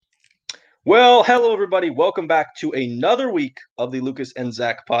Well, hello everybody. Welcome back to another week of the Lucas and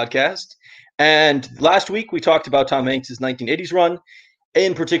Zach podcast. And last week we talked about Tom Hanks's 1980s run,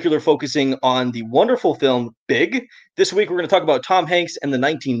 in particular focusing on the wonderful film Big. This week we're going to talk about Tom Hanks and the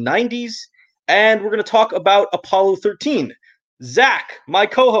 1990s, and we're going to talk about Apollo 13. Zach, my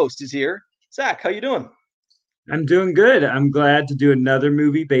co-host, is here. Zach, how you doing? I'm doing good. I'm glad to do another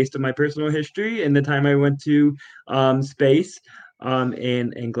movie based on my personal history and the time I went to space,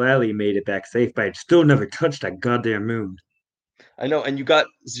 and gladly made it back safe. But I still never touched that goddamn moon. I know, and you got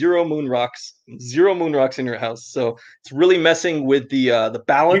zero moon rocks in your house, so it's really messing with the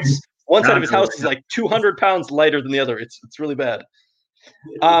balance. One side of his Contour. house is like 200 pounds lighter than the other. It's really bad.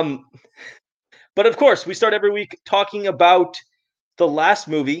 Um, but of course, we start every week talking about the last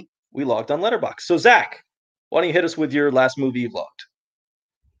movie we logged on Letterbox. So Zach, why don't you hit us with your last movie you logged?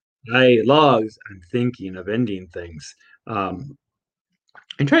 Logs. I'm thinking of ending things. Um,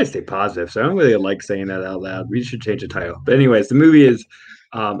 I'm trying to stay positive, so I don't really like saying that out loud. We should change the title. But anyways, the movie is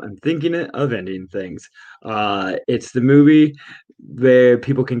I'm thinking of ending things. It's the movie where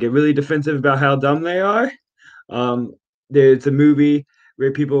people can get really defensive about how dumb they are. Um, there's a movie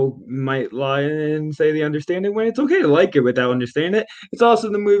where people might lie and say they understand it when it's okay to like it without understanding it. It's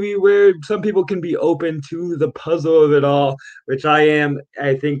also the movie where some people can be open to the puzzle of it all, which I am.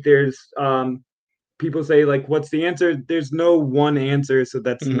 I think there's people say like, "What's the answer?" There's no one answer, so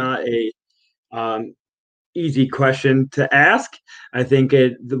that's Mhm. not a um, easy question to ask. I think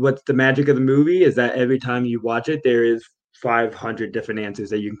what's the magic of the movie is that every time you watch it, there is 500 different answers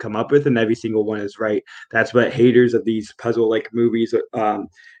that you can come up with, and every single one is right. That's what haters of these puzzle-like movies,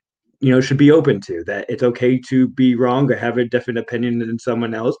 should be open to. That it's okay to be wrong or have a different opinion than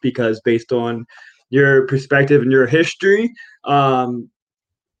someone else because based on your perspective and your history,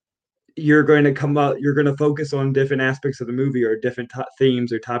 you're going to focus on different aspects of the movie or different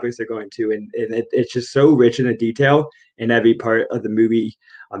themes or topics they're going to, and it's just so rich in the detail in every part of the movie,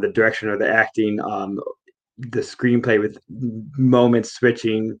 on the direction or the acting, the screenplay with moments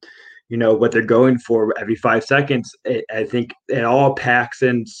switching, what they're going for every 5 seconds. I think it all packs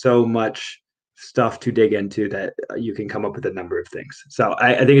in so much stuff to dig into that you can come up with a number of things. So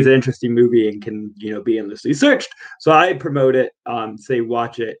I think it's an interesting movie and can be endlessly searched. So I promote it, say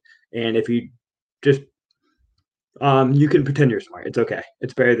watch it, and if you just you can pretend you're smart. It's okay.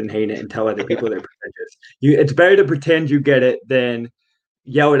 It's better than hate it and tell other people they're pretentious. It's better to pretend you get it than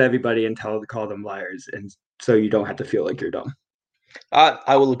yell at everybody and call them liars, and so you don't have to feel like you're dumb.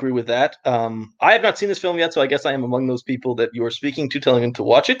 I will agree with that. I have not seen this film yet, so I guess I am among those people that you are speaking to, telling them to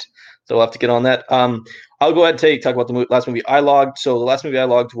watch it. So I'll have to get on that. I'll go ahead and talk about the last movie I logged. So the last movie I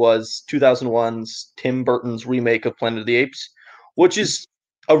logged was 2001's Tim Burton's remake of Planet of the Apes, which is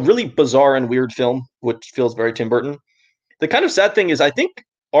a really bizarre and weird film, which feels very Tim Burton. The kind of sad thing is, I think,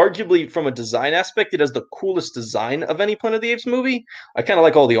 arguably from a design aspect, it has the coolest design of any Planet of the Apes movie. I kind of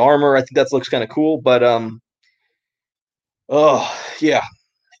like all the armor. I think that looks kind of cool, but oh yeah,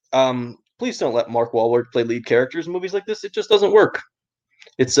 please don't let Mark Wahlberg play lead characters in movies like this. It just doesn't work.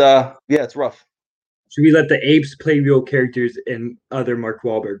 Yeah, it's rough. Should we let the apes play real characters in other Mark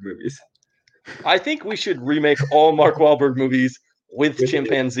Wahlberg movies? I think we should remake all Mark Wahlberg movies with With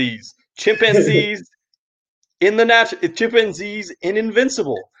chimpanzees. Chimpanzees chimpanzees in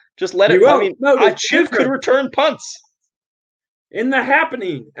Invincible. Just let we it. I won't. mean, No, a there's chimp could different. return punts. In The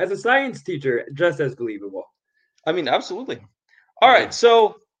Happening, as a science teacher, just as believable. I mean, absolutely. All right, Yeah.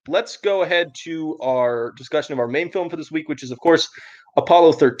 so let's go ahead to our discussion of our main film for this week, which is, of course,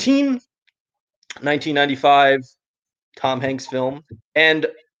 Apollo 13, 1995. Tom Hanks film. And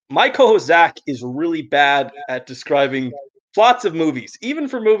my co-host Zach is really bad at describing plots of movies, even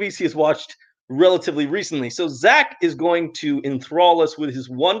for movies he has watched relatively recently. So Zach is going to enthrall us with his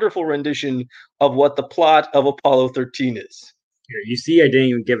wonderful rendition of what the plot of Apollo 13 is. Here, you see, I didn't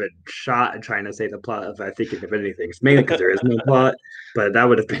even give a shot at trying to say the plot of I think of anything. It's mainly because there is no plot, but that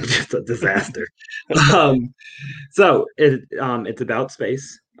would have been just a disaster. Um, it's about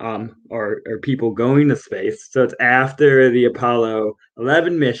space, or people going to space. So it's after the Apollo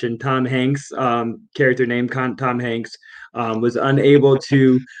 11 mission. Tom Hanks, character named Tom Hanks, was unable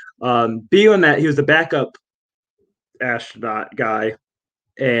to be on that. He was the backup astronaut guy,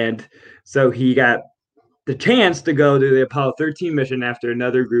 and so he got the chance to go to the Apollo 13 mission after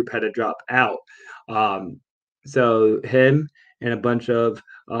another group had to drop out. Um, so him and a bunch of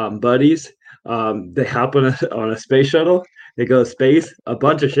buddies, they hop on a space shuttle. They go to space. A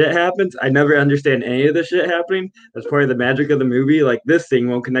bunch of shit happens. I never understand any of the shit happening. That's part of the magic of the movie. Like this thing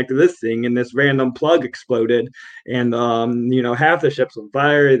won't connect to this thing, and this random plug exploded, and half the ship's on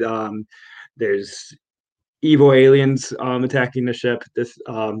fire. There's evil aliens attacking the ship. This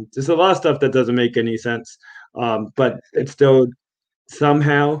just a lot of stuff that doesn't make any sense. But it's still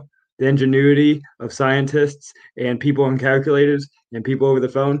somehow the ingenuity of scientists and people on calculators and people over the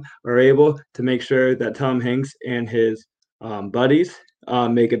phone are able to make sure that Tom Hanks and his buddies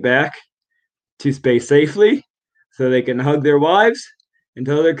make it back to space safely so they can hug their wives and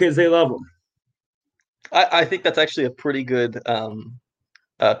tell their kids they love them. I think that's actually a pretty good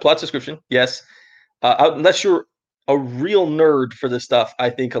plot description. Yes. Unless you're a real nerd for this stuff,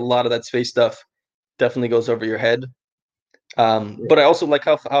 I think a lot of that space stuff definitely goes over your head. But I also like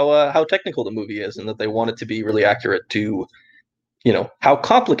how technical the movie is, and that they want it to be really accurate to, how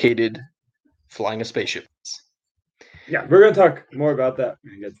complicated flying a spaceship is. Yeah, we're going to talk more about that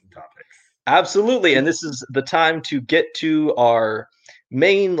when we get some topics. Absolutely, and this is the time to get to our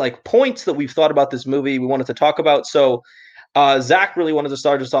main points that we've thought about this movie. We wanted to talk about. So, Zach really wanted to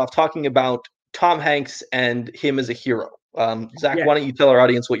start us off talking about Tom Hanks and him as a hero. Zach, why don't you tell our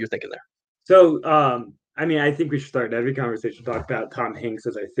audience what you're thinking there? So, I think we should start every conversation talk about Tom Hanks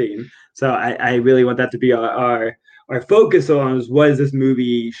as our theme. So I really want that to be our focus on is what does this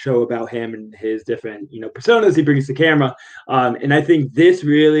movie show about him and his different, personas he brings to camera. And I think this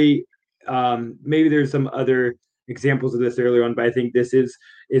really, maybe there's some other examples of this earlier on, but I think this is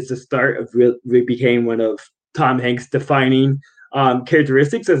the start of really became one of Tom Hanks' defining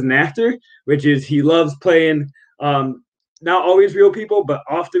characteristics as an actor, which is he loves playing not always real people, but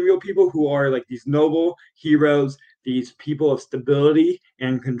often real people who are like these noble heroes, these people of stability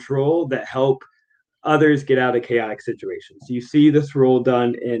and control that help others get out of chaotic situations. You see this role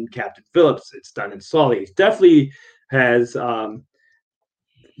done in Captain Phillips. It's done in Sully. He definitely has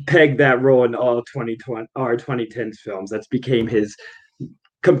pegged that role in all 2020 or 2010s films. That's became his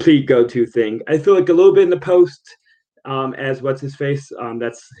complete go-to thing. I feel like a little bit in the Post as what's his face.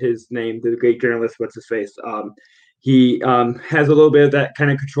 That's his name, the great journalist. What's his face? He has a little bit of that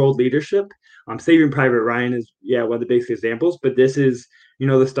kind of controlled leadership. Saving Private Ryan is one of the biggest examples, but this is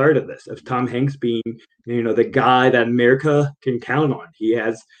the start of this, of Tom Hanks being the guy that America can count on. He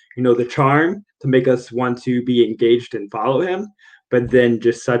has the charm to make us want to be engaged and follow him, but then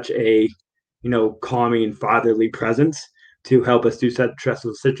just such a calming fatherly presence to help us through such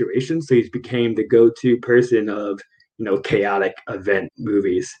stressful situations. So he's became the go-to person of chaotic event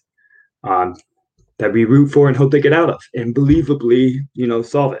movies. That we root for and hope they get out of and believably,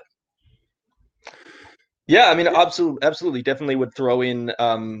 solve it. Yeah, I mean, absolutely, definitely would throw in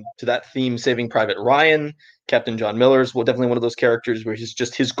to that theme Saving Private Ryan. Captain John Miller's definitely one of those characters where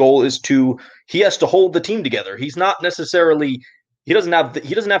his goal is he has to hold the team together. He's not necessarily he doesn't have to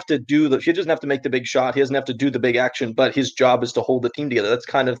make the big shot. He doesn't have to do the big action, but his job is to hold the team together. That's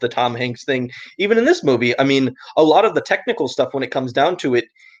kind of the Tom Hanks thing. Even in this movie, I mean, a lot of the technical stuff when it comes down to it,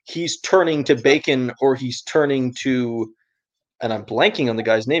 he's turning to Bacon or he's turning to, and I'm blanking on the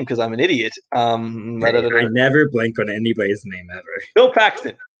guy's name because I'm an idiot. I never blank on anybody's name ever. Bill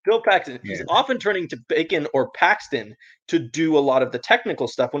Paxton. Yeah. He's often turning to Bacon or Paxton to do a lot of the technical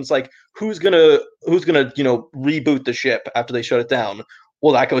stuff when it's like, who's gonna reboot the ship after they shut it down?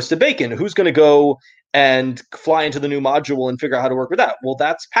 Well, that goes to Bacon. Who's gonna go and fly into the new module and figure out how to work with that? Well,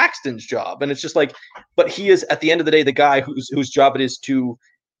 that's Paxton's job. And it's just like, but he is at the end of the day the guy whose job it is to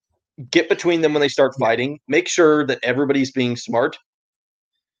get between them when they start fighting, make sure that everybody's being smart.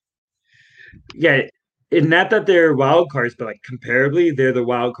 Yeah, and not that they're wild cards, but comparably, they're the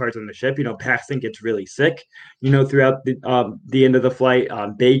wild cards on the ship. Paxton gets really sick, throughout the end of the flight.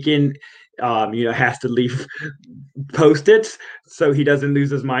 Bacon, has to leave Post-its so he doesn't lose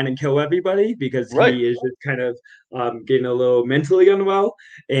his mind and kill everybody because he is just kind of getting a little mentally unwell.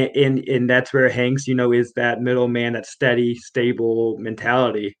 And that's where Hanks, is that middleman, that steady, stable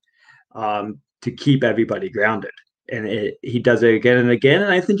mentality to keep everybody grounded. And he does it again and again.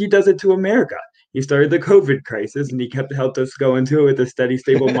 And I think he does it to America. He started the COVID crisis and he helped us go into it with a steady,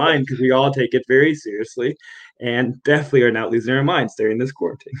 stable mind because we all take it very seriously and definitely are not losing our minds during this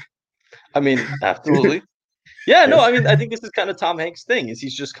quarantine. I mean, absolutely. Yeah, no, I mean, I think this is kind of Tom Hanks' thing, is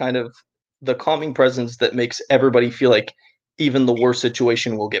he's just kind of the calming presence that makes everybody feel like even the worst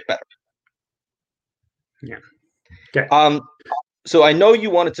situation will get better. Yeah. Okay. So I know you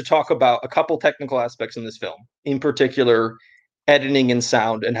wanted to talk about a couple technical aspects in this film, in particular, editing and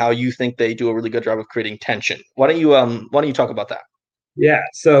sound, and how you think they do a really good job of creating tension. Why don't you talk about that? Yeah.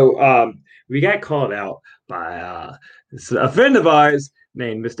 So we got called out by a friend of ours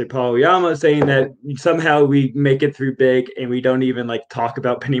named Mr. Paul Oyama, saying that somehow we make it through big and we don't even like talk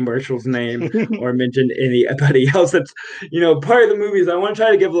about Penny Marshall's name or mention anybody else that's part of the movies. I want to try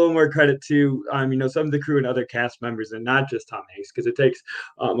to give a little more credit to some of the crew and other cast members and not just Tom Hanks, because it takes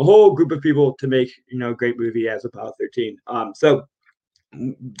a whole group of people to make a great movie as Apollo 13. So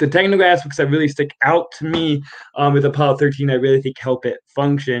the technical aspects that really stick out to me with Apollo 13, I really think help it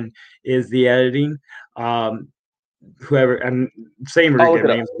function, is the editing. Whoever I'm saying we're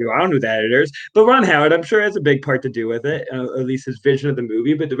names of people. I don't know who the editor is, but Ron Howard, I'm sure has a big part to do with it, at least his vision of the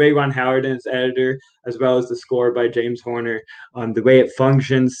movie. But the way Ron Howard and his editor, as well as the score by James Horner, the way it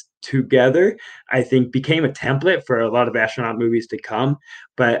functions together, I think became a template for a lot of astronaut movies to come.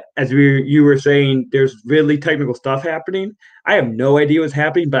 But as you were saying, there's really technical stuff happening. I have no idea what's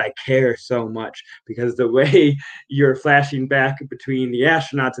happening, but I care so much because the way you're flashing back between the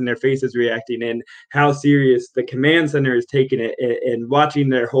astronauts and their faces reacting, and how serious the command center is taking it, and watching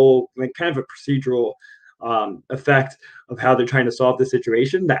their whole like kind of a procedural effect of how they're trying to solve the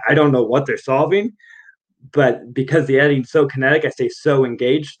situation that I don't know what they're solving. But because the editing's so kinetic, I stay so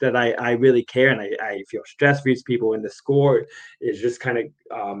engaged that I really care, and I feel stressed for these people. And the score is just kind of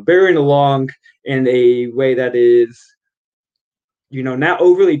bearing along in a way that is, not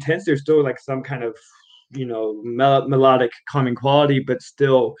overly tense. There's still like some kind of, melodic, calming quality, but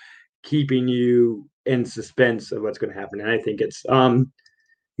still keeping you in suspense of what's going to happen. And I think it's, done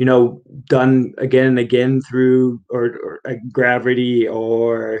again and again through or Gravity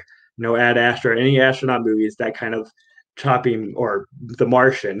or Ad Astra, any astronaut movies, that kind of chopping, or The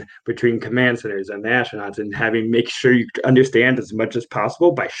Martian, between command centers and the astronauts, and having make sure you understand as much as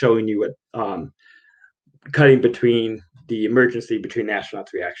possible by showing you what cutting between the emergency between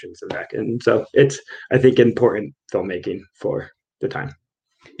astronauts' reactions and that. And so it's, I think, important filmmaking for the time.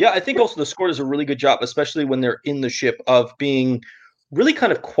 Yeah, I think also the score does a really good job, especially when they're in the ship, of being really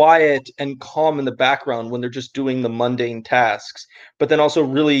kind of quiet and calm in the background when they're just doing the mundane tasks, but then also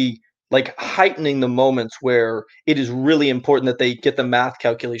really like heightening the moments where it is really important that they get the math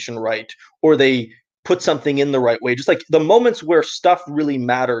calculation right, or they put something in the right way. Just like the moments where stuff really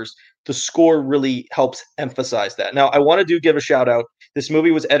matters, the score really helps emphasize that. Now, I want to give a shout out. This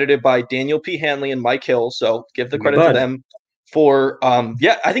movie was edited by Daniel P. Hanley and Mike Hill, so give the credit to them for I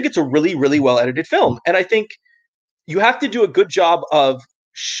think it's a really, really well edited film. And I think you have to do a good job of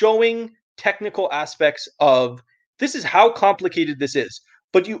showing technical aspects of this is how complicated this is.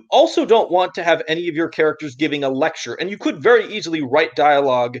 But you also don't want to have any of your characters giving a lecture. And you could very easily write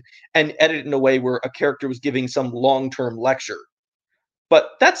dialogue and edit it in a way where a character was giving some long-term lecture. But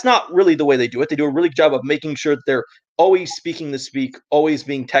that's not really the way they do it. They do a really good job of making sure that they're always speaking the speak, always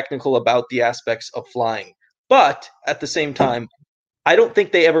being technical about the aspects of flying. But at the same time, I don't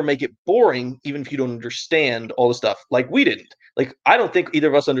think they ever make it boring, even if you don't understand all the stuff like we didn't. Like, I don't think either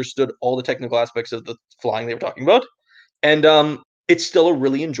of us understood all the technical aspects of the flying they were talking about. And it's still a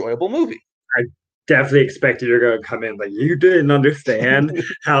really enjoyable movie. I definitely expected you're going to come in like, you didn't understand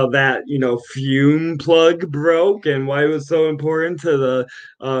how that fume plug broke and why it was so important to the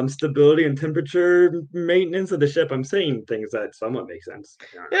stability and temperature maintenance of the ship. I'm saying things that somewhat make sense.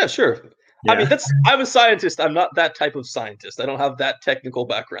 Yeah, sure. Yeah. I mean, I'm a scientist. I'm not that type of scientist. I don't have that technical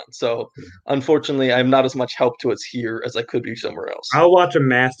background. So unfortunately, I'm not as much help to us here as I could be somewhere else. I'll watch a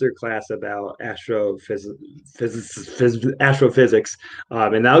master class about astrophysics,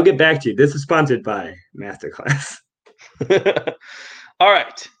 and I'll get back to you. This is sponsored by Masterclass. All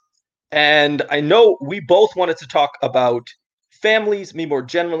right. And I know we both wanted to talk about families, me more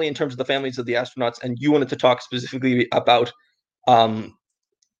generally in terms of the families of the astronauts, and you wanted to talk specifically about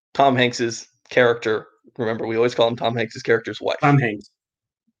Tom Hanks's character. Remember, we always call him Tom Hanks's character's wife. Tom Hanks.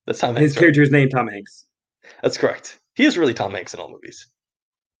 That's Tom Hanks. His character's name, Tom Hanks. That's correct. He is really Tom Hanks in all movies.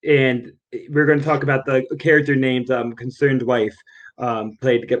 And we're going to talk about the character named Concerned Wife,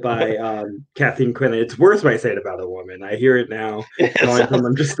 played by Kathleen Quinlan. It's worse when I say it about a woman. I hear it now.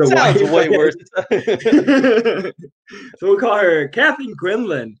 Someone just a wife. Way worse. So we'll call her Kathleen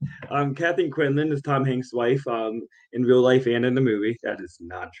Quinlan. Kathleen Quinlan is Tom Hanks' wife in real life and in the movie. That is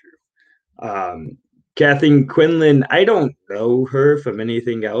not true. Kathleen Quinlan, I don't know her from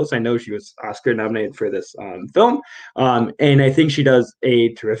anything else. I know she was Oscar nominated for this film, and I think she does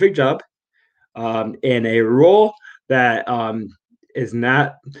a terrific job in a role that is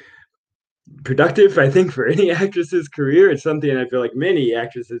not productive, I think, for any actress's career. It's something I feel like many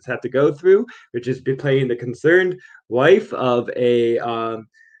actresses have to go through, which is playing the concerned wife of a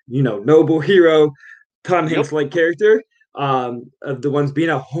noble hero, Tom Hanks-like character. Of the ones being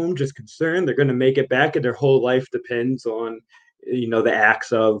at home just concerned they're going to make it back and their whole life depends on the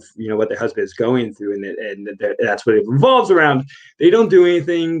acts of what their husband is going through, that's what it revolves around. They don't do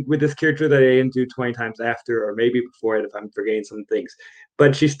anything with this character that they didn't do 20 times after or maybe before it, if I'm forgetting some things.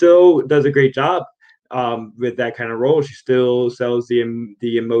 But she still does a great job with that kind of role. She still sells the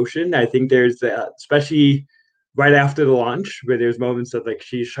emotion. I think there's especially right after the lunch where there's moments of like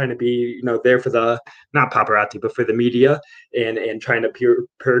she's trying to be there for the not paparazzi but for the media and trying to appear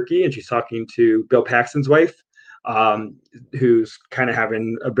perky, and she's talking to Bill Paxton's wife, who's kind of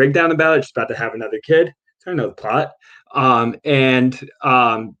having a breakdown about it. She's about to have another kid. I know the plot.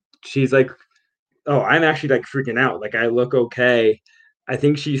 She's like, oh, I'm actually like freaking out. Like I look okay. I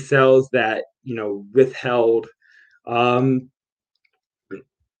think she sells that, withheld,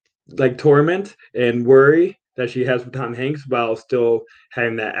 like torment and worry that she has with Tom Hanks while still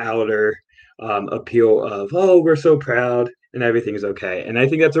having that outer appeal of, oh, we're so proud and everything's okay. And I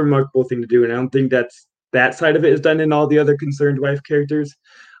think that's a remarkable thing to do. And I don't think that side of it is done in all the other concerned wife characters.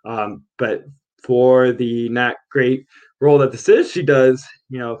 But for the not great role that this is, she does,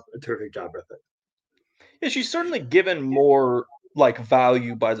 a terrific job with it. Yeah, she's certainly given more like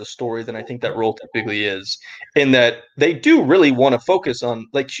value by the story than I think that role typically is, in that they do really want to focus on,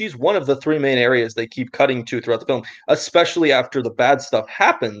 like, she's one of the three main areas they keep cutting to throughout the film, especially after the bad stuff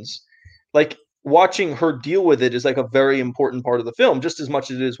happens. Like watching her deal with it is like a very important part of the film, just as much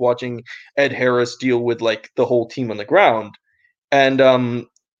as it is watching Ed Harris deal with like the whole team on the ground. And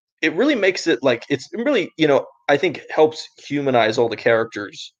it really makes it like, it's really, I think helps humanize all the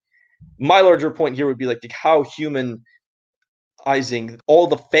characters. My larger point here would be like how humanizing all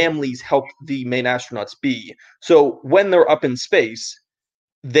the families help the main astronauts be. So when they're up in space,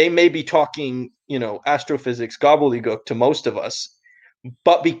 they may be talking, astrophysics gobbledygook to most of us,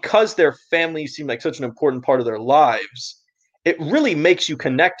 but because their families seem like such an important part of their lives, it really makes you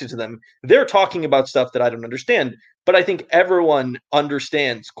connected to them. They're talking about stuff that I don't understand, but I think everyone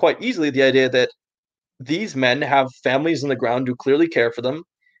understands quite easily the idea that these men have families on the ground who clearly care for them.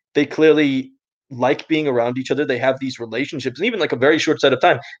 They clearly like being around each other. They have these relationships, and even like a very short set of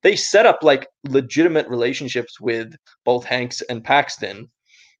time, they set up like legitimate relationships with both Hanks and Paxton.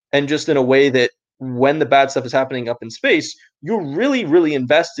 And just in a way that when the bad stuff is happening up in space, you're really, really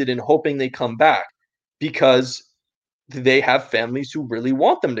invested in hoping they come back because they have families who really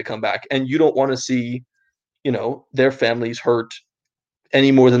want them to come back. And you don't want to see, their families hurt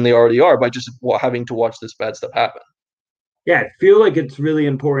any more than they already are by just having to watch this bad stuff happen. Yeah, I feel like it's really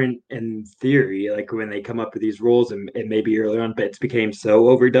important in theory, like when they come up with these rules and maybe early on, but it's became so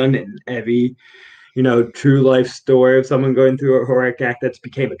overdone in every, true life story of someone going through a horrific act that's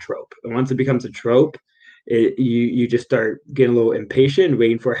became a trope. And once it becomes a trope, you just start getting a little impatient,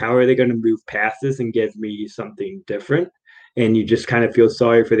 waiting for how are they going to move past this and give me something different. And you just kind of feel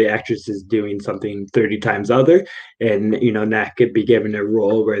sorry for the actresses doing something 30 times other, and not could be given a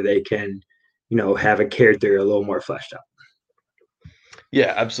role where they can, have a character a little more fleshed out.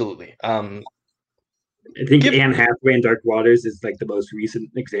 Yeah, absolutely. I think Anne Hathaway in Dark Waters is like the most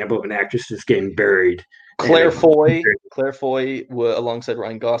recent example of an actress just getting buried. Claire Foy alongside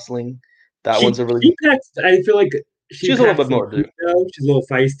Ryan Gosling. One's a really. I feel like she's a little bit more. She's a little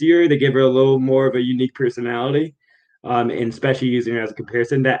feistier. They give her a little more of a unique personality, and especially using her as a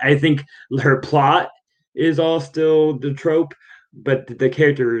comparison. That I think her plot is all still the trope, but the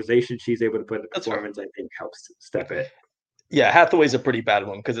characterization she's able to put in the performance, I think, helps step it. Yeah, Hathaway's a pretty bad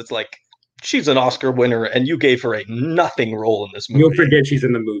one because it's like she's an Oscar winner and you gave her a nothing role in this movie. You'll forget she's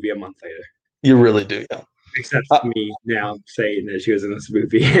in the movie a month later. You really do, yeah. Except me now saying that she was in this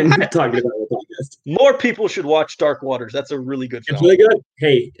movie and talking about the podcast. More people should watch Dark Waters. That's a really good film. It's really good.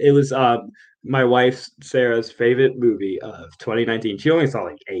 Hey, it was my wife Sarah's favorite movie of 2019. She only saw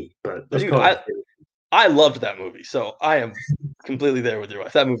like 8, but I loved that movie, so I am completely there with your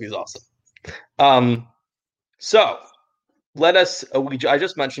wife. That movie is awesome. So let us, I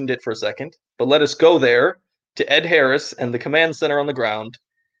just mentioned it for a second, but let us go there to Ed Harris and the command center on the ground.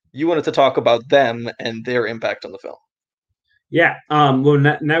 You wanted to talk about them and their impact on the film. Yeah, well,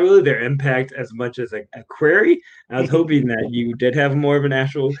 not really their impact as much as a query. I was hoping that you did have more of an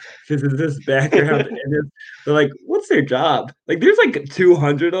actual physicist background in it. But like, what's their job? Like, there's like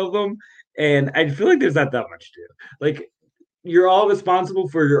 200 of them, and I feel like there's not that much to do. Like, you're all responsible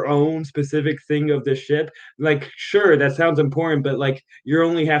for your own specific thing of the ship. Like, sure, that sounds important, but like, you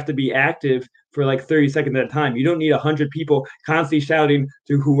only have to be active for like 30 seconds at a time. You don't need 100 people constantly shouting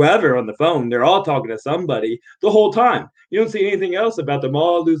to whoever on the phone. They're all talking to somebody the whole time. You don't see anything else about them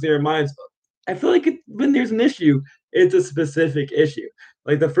all losing their minds. I feel like when there's an issue, it's a specific issue.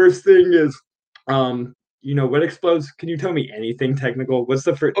 Like the first thing is, what explodes? Can you tell me anything technical? What's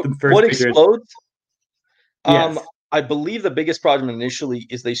the first? What explodes? Yes. I believe the biggest problem initially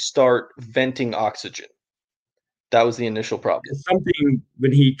is they start venting oxygen. That was the initial problem. Something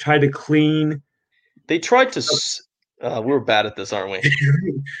when he tried to clean. They tried to. We're bad at this, aren't we?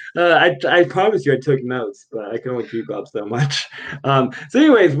 I promise you I took notes, but I can only keep up so much. So,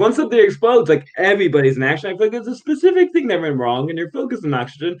 anyways, once something explodes, like everybody's in action. I feel like there's a specific thing that went wrong, and you're focused on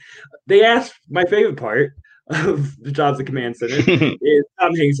oxygen. They asked my favorite part of the jobs at command center is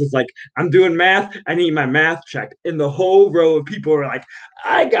Tom Hanks is like, I'm doing math. I need my math checked, and the whole row of people are like,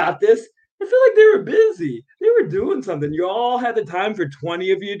 I got this. I feel like they were busy. They were doing something. You all had the time for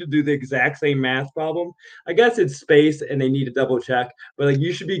 20 of you to do the exact same math problem. I guess it's space and they need to double check, but like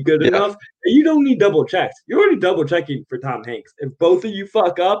you should be good enough. You don't need double checks. You're already double checking for Tom Hanks. If both of you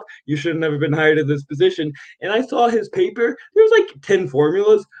fuck up, you should have never been hired in this position. And I saw his paper. There was like 10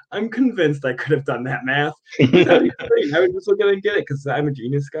 formulas. I'm convinced I could have done that math. I would just look at it and get it because I'm a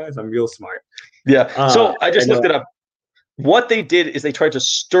genius, guys. I'm real smart. Yeah. So I just looked it up. What they did is they tried to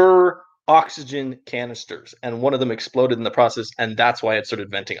stir oxygen canisters, and one of them exploded in the process, and that's why it started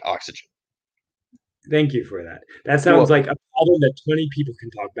venting oxygen. Thank you for that. That sounds like a problem that 20 people can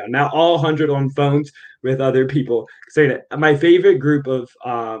talk about. Now all 100 on phones with other people. Say that my favorite group of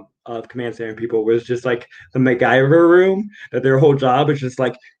command center people was just like the MacGyver room. That their whole job is just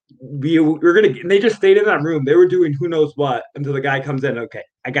like we're gonna. And they just stayed in that room. They were doing who knows what until the guy comes in. Okay,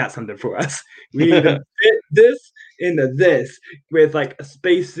 I got something for us. We need to fit this into this with like a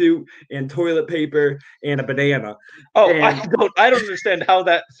spacesuit and toilet paper and a banana. Oh, and I don't understand how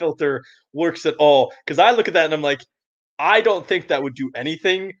that filter works at all, because I look at that and I'm like, I don't think that would do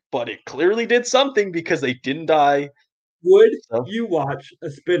anything, but it clearly did something because they didn't die. Would you watch a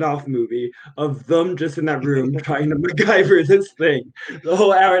spin-off movie of them just in that room trying to MacGyver this thing? The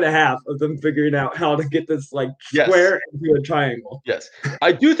whole hour and a half of them figuring out how to get this like square into a triangle. Yes.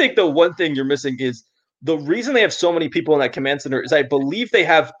 I do think the one thing you're missing is the reason they have so many people in that command center is I believe they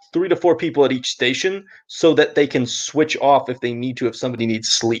have 3 to 4 people at each station so that they can switch off if they need to, if somebody needs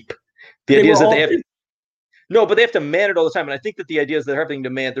sleep. The idea is that they have no, but they have to man it all the time. And I think that the idea is they're having to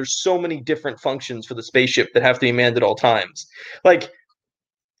man. There's so many different functions for the spaceship that have to be manned at all times. Like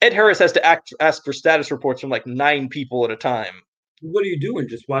Ed Harris has to ask for status reports from like 9 people at a time. What are you doing?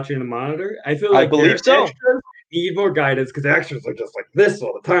 Just watching the monitor? I feel like I believe so. Need more guidance because the extras are just like this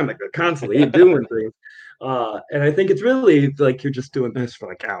all the time. Like they're constantly doing things. And I think it's really like you're just doing this for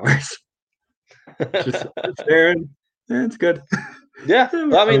like hours. just staring. Yeah, it's good. Yeah,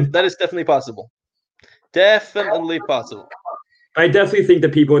 I mean, that is definitely possible. Definitely possible. I definitely think the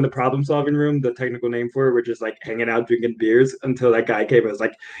people in the problem-solving room, the technical name for it, were just like hanging out drinking beers until that guy came and was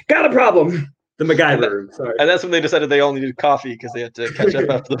like, got a problem. The MacGyver room. Sorry. And that's when they decided they all needed coffee because they had to catch up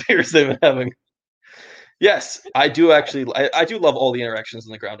after the beers they've been having. Yes, I do actually. I do love all the interactions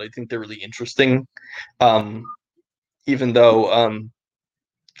on the ground. I think they're really interesting. Even though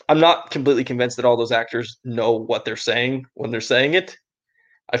I'm not completely convinced that all those actors know what they're saying when they're saying it.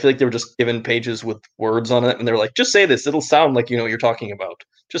 I feel like they were just given pages with words on it, and they're like, "Just say this; it'll sound like you know what you're talking about.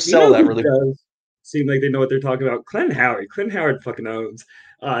 Just sell that really." Does seem like they know what they're talking about. Clint Howard fucking owns.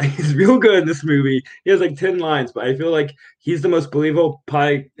 He's real good in this movie. He has like 10 lines, but I feel like he's the most believable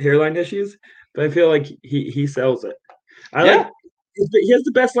pie hairline issues. But I feel like he sells it. Like he has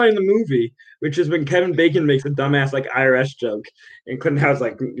the best line in the movie, which is when Kevin Bacon makes a dumbass like IRS joke, and Clinton Howard's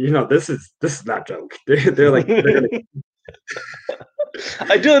like, this is not joke. They're like, they're gonna.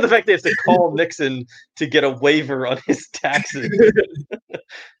 I do like the fact they have to call Nixon to get a waiver on his taxes.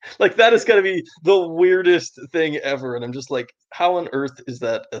 Like that is going to be the weirdest thing ever, and I'm just like, how on earth is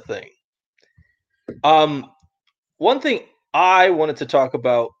that a thing? One thing I wanted to talk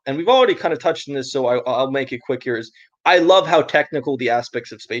about, and we've already kind of touched on this, so I'll make it quick here, is I love how technical the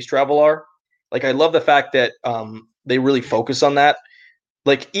aspects of space travel are. Like, I love the fact that they really focus on that.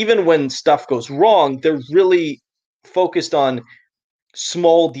 Like, even when stuff goes wrong, they're really focused on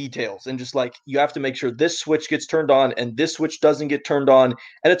small details and just like, you have to make sure this switch gets turned on and this switch doesn't get turned on.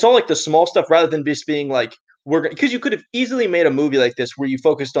 And it's all like the small stuff rather than just being like, because you could have easily made a movie like this where you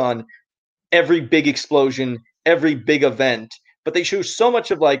focused on every big explosion, every big event, but they show so much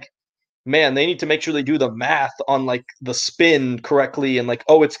of like, man, they need to make sure they do the math on like the spin correctly and like,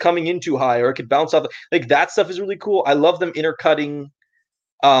 oh, it's coming in too high or it could bounce off. Like that stuff is really cool. I love them intercutting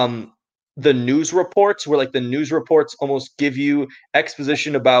the news reports where like the news reports almost give you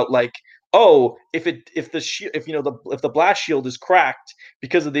exposition about like, oh, if the blast shield is cracked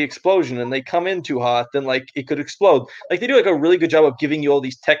because of the explosion and they come in too hot, then like it could explode. Like they do like a really good job of giving you all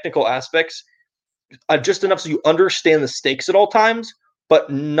these technical aspects just enough so you understand the stakes at all times, but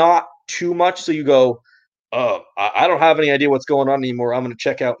not too much so you go, oh, I don't have any idea what's going on anymore. I'm going to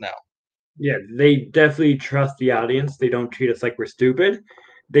check out now. Yeah, they definitely trust the audience. They don't treat us like we're stupid.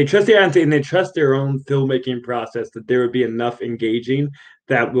 They trust the audience and they trust their own filmmaking process that there would be enough engaging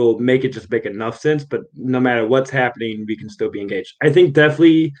that will make it just make enough sense. But no matter what's happening, we can still be engaged. I think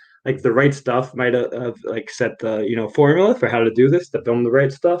definitely like the right stuff might have like set the formula for how to do this to film the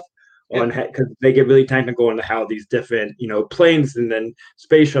right stuff on Yeah. because they get really technical into how these different planes and then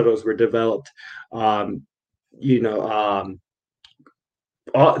space shuttles were developed. Um, you know,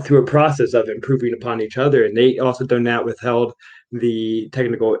 through a process of improving upon each other. And they also do not withheld the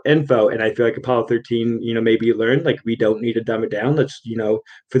technical info. And I feel like Apollo 13, maybe learned like we don't need to dumb it down. Let's,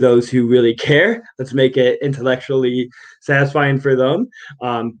 for those who really care, let's make it intellectually satisfying for them.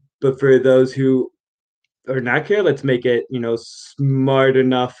 But for those who are not care, let's make it, smart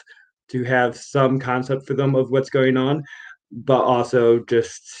enough to have some concept for them of what's going on, but also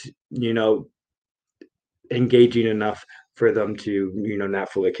just, engaging enough for them to not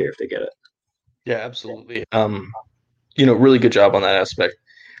fully care if they get it. Yeah, absolutely. Really good job on that aspect.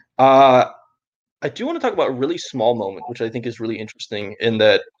 Uh, I do want to talk about a really small moment, which I think is really interesting in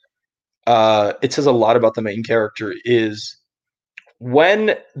that it says a lot about the main character is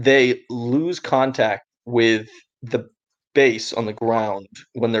when they lose contact with the base on the ground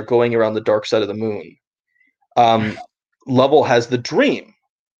when they're going around the dark side of the moon. Um, Lovell has the dream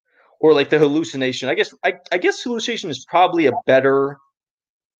or like the hallucination. I guess hallucination is probably a better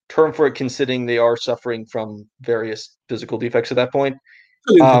term for it, considering they are suffering from various physical defects at that point.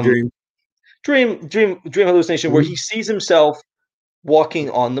 It's a Um, dream. dream hallucination where Mhm. he sees himself walking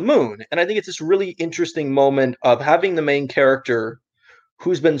on the moon, and I think it's this really interesting moment of having the main character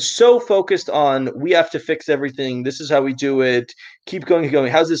who's been so focused on we have to fix everything. This is how we do it. Keep going, keep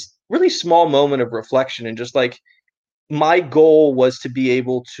going. Has this really small moment of reflection and just like my goal was to be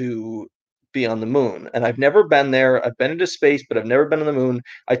able to be on the moon. And I've never been there. I've been into space, but I've never been on the moon.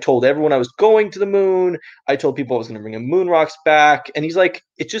 I told everyone I was going to the moon. I told people I was going to bring the moon rocks back. And he's like,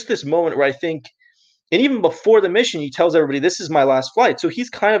 it's just this moment where I think, and even before the mission, he tells everybody, this is my last flight. So he's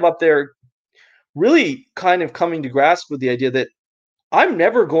kind of up there, really kind of coming to grasp with the idea that I'm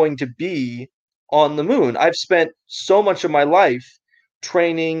never going to be on the moon. I've spent so much of my life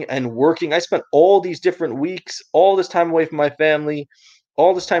training and working. I spent all these different weeks, all this time away from my family,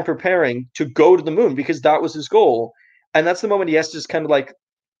 all this time preparing to go to the moon because that was his goal. And that's the moment he has to just kind of like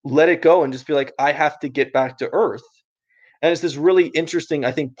let it go and just be like, I have to get back to Earth. And it's this really interesting,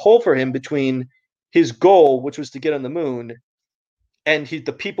 I think, pull for him between his goal, which was to get on the moon, and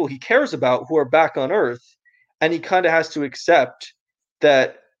the people he cares about who are back on Earth. And he kind of has to accept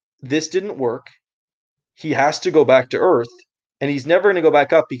that this didn't work. He has to go back to Earth, and he's never going to go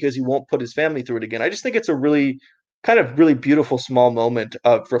back up because he won't put his family through it again. I just think it's a really kind of really beautiful small moment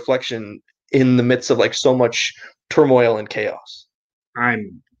of reflection in the midst of like so much turmoil and chaos.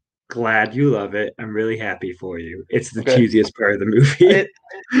 I'm glad you love it. I'm really happy for you. It's the Okay. cheesiest part of the movie. It,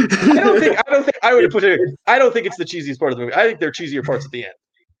 I don't think I would It- put it. it- I don't think it's the cheesiest part of the movie. I think there are cheesier parts at the end.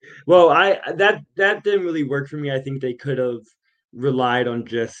 well, I that didn't really work for me. I think they could have relied on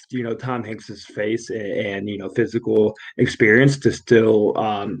just Tom Hanks's face and physical experience to still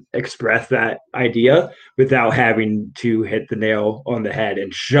express that idea without having to hit the nail on the head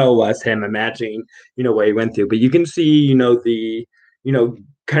and show us him imagining what he went through. But you can see the you know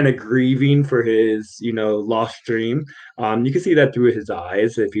kind of grieving for his lost dream. You can see that through his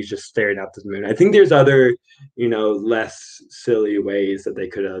eyes if he's just staring out the moon. I think there's other less silly ways that they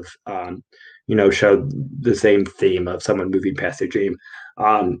could have showed the same theme of someone moving past their dream.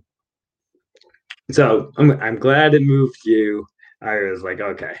 Um, so I'm glad it moved you. I was like,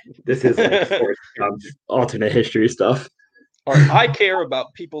 okay, this is like alternate history stuff. All right, I care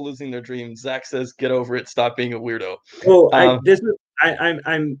about people losing their dreams. Zach says, "Get over it. Stop being a weirdo." Well, I Um, this is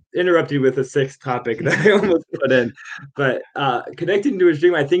I'm interrupting with a sixth topic that I almost put in, but connecting to his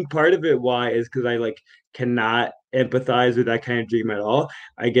dream, I think part of it why is because I like cannot empathize with that kind of dream at all.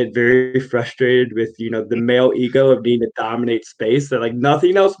 I get very frustrated with the male ego of needing to dominate space. That like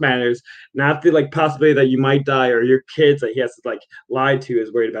nothing else matters, not the like possibility that you might die or your kids that he has to like lie to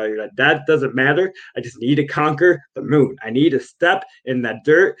is worried about. You're like that doesn't matter. I just need to conquer the moon. I need to step in that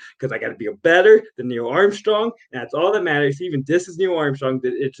dirt because I got to be better than Neil Armstrong. And that's all that matters. Even this is Neil Armstrong.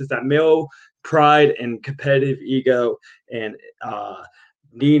 It's just that male pride and competitive ego and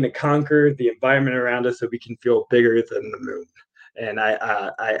needing to conquer the environment around us so we can feel bigger than the moon. And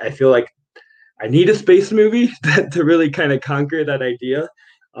I feel like I need a space movie to really kind of conquer that idea.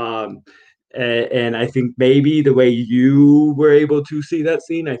 Um, and I think maybe the way you were able to see that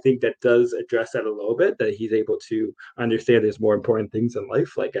scene, I think that does address that a little bit, that he's able to understand there's more important things in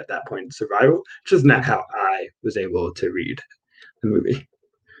life, like at that point in survival, which is not how I was able to read the movie.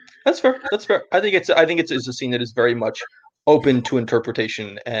 That's fair. That's fair. I think it's a scene that is very much open to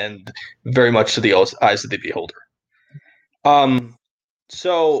interpretation and very much to the eyes of the beholder.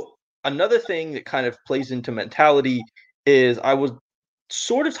 So another thing that kind of plays into mentality is I was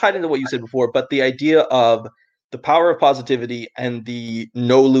sort of tied into what you said before, but the idea of the power of positivity and the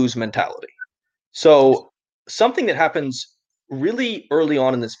no lose mentality. So something that happens really early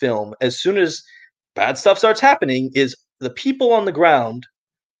on in this film, as soon as bad stuff starts happening, is the people on the ground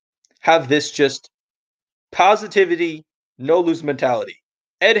have this just positivity, no lose mentality.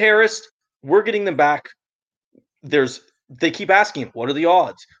 Ed Harris, we're getting them back. They keep asking him, what are the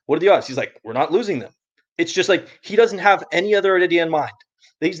odds? What are the odds? He's like, we're not losing them. It's just like he doesn't have any other idea in mind.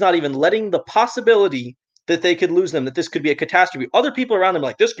 He's not even letting the possibility that they could lose them, that this could be a catastrophe. Other people around him are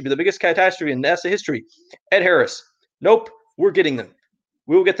like, this could be the biggest catastrophe in NASA history. Ed Harris, nope, we're getting them.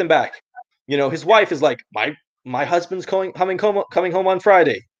 We will get them back. His wife is like, my husband's coming home on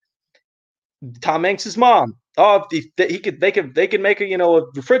Friday. Tom Hanks' mom. Oh, if they could make a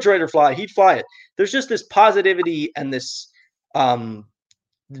refrigerator fly, he'd fly it. There's just this positivity and this no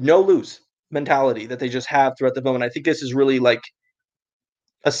lose mentality that they just have throughout the film, and I think this is really like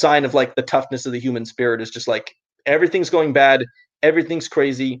a sign of like the toughness of the human spirit. Is just like everything's going bad, everything's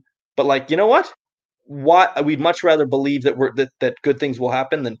crazy, but like what? We'd much rather believe that good things will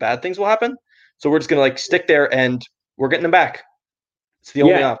happen than bad things will happen. So we're just gonna like stick there, and we're getting them back. It's the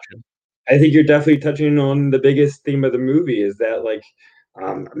only option. I think you're definitely touching on the biggest theme of the movie is that like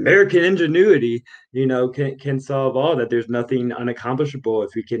American ingenuity, can solve all that. There's nothing unaccomplishable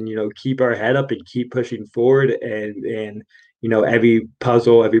if we can, keep our head up and keep pushing forward, and every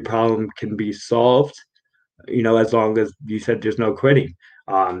puzzle, every problem can be solved. As long as you said there's no quitting.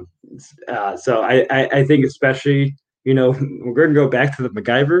 So I think especially, we're going to go back to the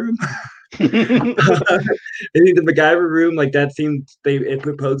MacGyver room. I think the MacGyver room, like that seems it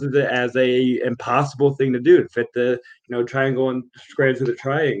proposes it as a impossible thing to do to fit the triangle and square to the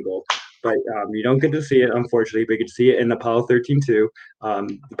triangle. But you don't get to see it, unfortunately. But you get to see it in Apollo 13 too,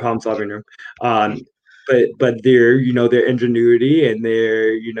 the problem solving room. But their ingenuity and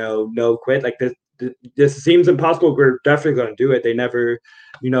their no quit, like this seems impossible. We're definitely going to do it. They never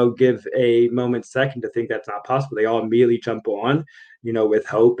give a moment's second to think that's not possible. They all immediately jump on with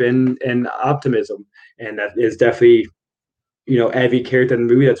hope and optimism. And that is definitely, every character in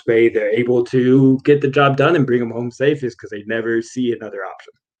the movie, that's way they're able to get the job done and bring them home safe is because they never see another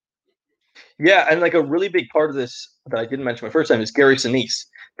option. Yeah, and like a really big part of this that I didn't mention my first time is Gary Sinise,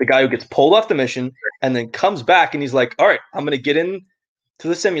 the guy who gets pulled off the mission and then comes back and he's like, all right, I'm going to get in to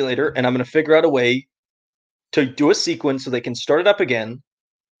the simulator and I'm going to figure out a way to do a sequence so they can start it up again,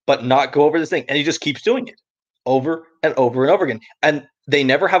 but not go over this thing. And he just keeps doing it over and over and over again. And they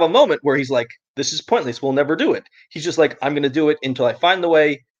never have a moment where he's like, this is pointless. We'll never do it. He's just like, I'm going to do it until I find the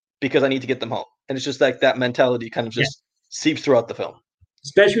way because I need to get them home. And it's just like that mentality kind of just seeps throughout the film.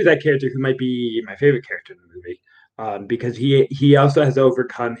 Especially with that character who might be my favorite character in the movie, because he also has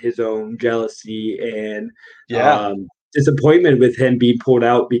overcome his own jealousy and disappointment with him being pulled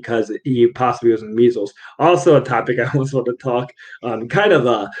out because he possibly was in measles. Also, a topic I almost want to talk. Kind of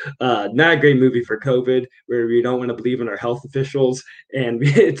a not a great movie for COVID, where we don't want to believe in our health officials, and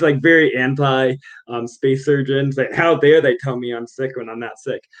it's like very anti space surgeons. Like, how dare they tell me I'm sick when I'm not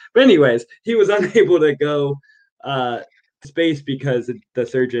sick? But anyways, he was unable to go space because the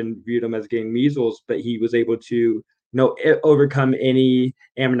surgeon viewed him as getting measles, but he was able to overcome any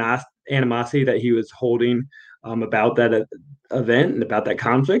animosity that he was holding about that event and about that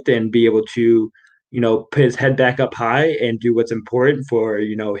conflict, and be able to put his head back up high and do what's important for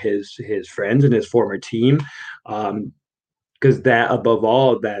his friends and his former team, because that above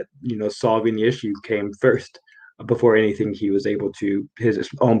all, that solving the issue came first before anything. He was able to his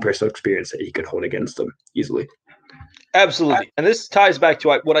own personal experience that he could hold against them easily. Absolutely. And this ties back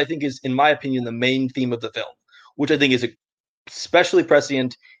to what I think is, in my opinion, the main theme of the film, which I think is especially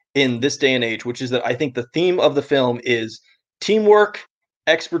prescient in this day and age, which is that I think the theme of the film is teamwork,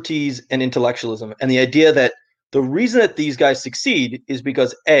 expertise, and intellectualism. And the idea that the reason that these guys succeed is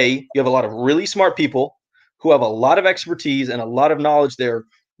because A, you have a lot of really smart people who have a lot of expertise and a lot of knowledge there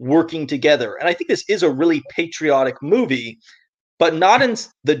working together. And I think this is a really patriotic movie, but not in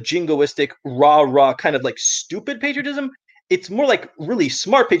the jingoistic, rah kind of like stupid patriotism. It's more like really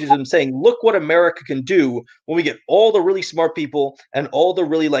smart patriotism, saying, look what America can do when we get all the really smart people and all the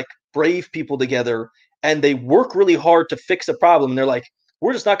really like brave people together, and they work really hard to fix a problem. And they're like,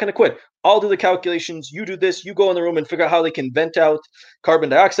 we're just not going to quit. I'll do the calculations. You do this. You go in the room and figure out how they can vent out carbon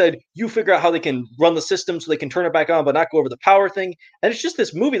dioxide. You figure out how they can run the system so they can turn it back on, but not go over the power thing. And it's just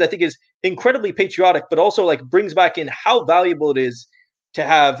this movie that I think is incredibly patriotic, but also like brings back in how valuable it is to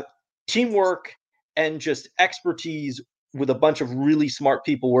have teamwork and just expertise with a bunch of really smart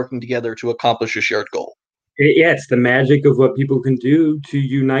people working together to accomplish a shared goal. Yeah, it's the magic of what people can do to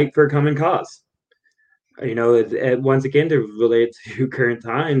unite for a common cause. Once again, to relate to current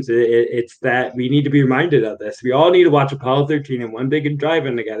times, it's that we need to be reminded of this. We all need to watch Apollo 13 and one big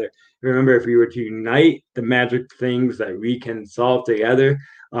drive-in together. Remember, if we were to unite the magic things that we can solve together,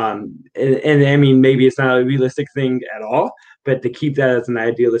 and I mean, maybe it's not a realistic thing at all, but to keep that as an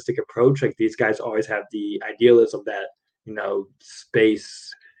idealistic approach, like these guys always have the idealism that,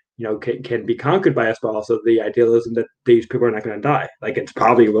 space, can be conquered by us, but also the idealism that these people are not going to die. Like, it's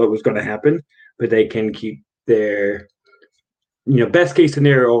probably what was going to happen, but they can keep their best case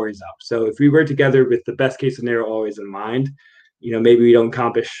scenario always up. So if we were together with the best case scenario always in mind, maybe we don't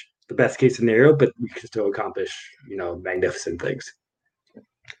accomplish the best case scenario, but we can still accomplish magnificent things.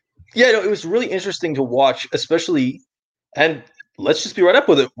 Yeah, no, it was really interesting to watch, especially, and let's just be right up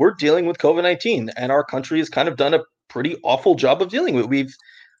with it. We're dealing with COVID-19, and our country has kind of done a pretty awful job of dealing with it. We've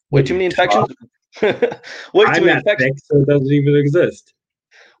way too many infections. Way too many infections. So it doesn't even exist.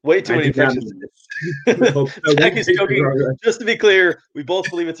 Way too many infections. Zach is joking. Just to be clear, we both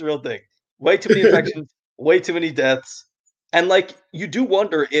believe it's a real thing. Way too many infections, way too many deaths. And like, you do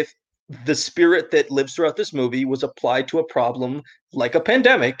wonder if the spirit that lives throughout this movie was applied to a problem like a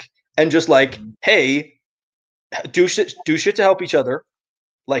pandemic, and just like, hey, do shit to help each other.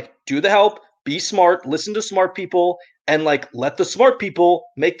 Like, do the help, be smart, listen to smart people, and like let the smart people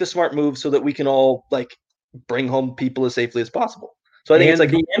make the smart moves so that we can all like bring home people as safely as possible. So I think it's like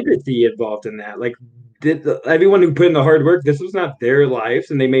the empathy involved in that. Like, everyone who put in the hard work, this was not their lives,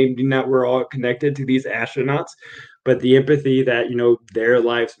 and they maybe not were all connected to these astronauts, but the empathy that their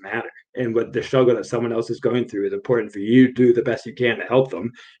lives matter, and what the struggle that someone else is going through is important for you to do the best you can to help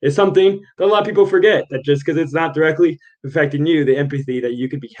them is something that a lot of people forget. That just because it's not directly affecting you, the empathy that you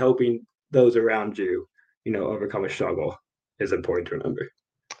could be helping those around you, overcome a struggle is important to remember.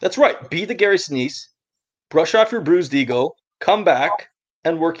 That's right. Be the Gary Sinise, brush off your bruised ego, come back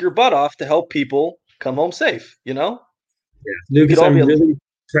and work your butt off to help people come home safe, Yeah. Lucas, I'm really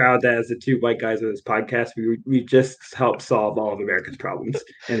proud that as the two white guys on this podcast, we just helped solve all of America's problems,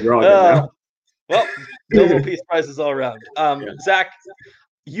 and we're all good now. Well, Nobel Peace Prizes all around. Zach,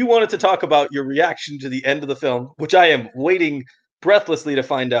 you wanted to talk about your reaction to the end of the film, which I am waiting breathlessly to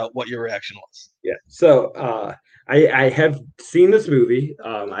find out what your reaction was. Yeah. So I have seen this movie.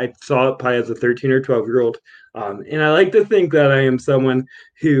 I saw it probably as a 13 or 12-year-old. And I like to think that I am someone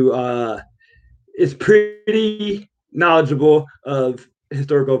who is pretty knowledgeable of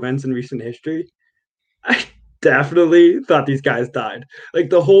historical events in recent history. I definitely thought these guys died. Like,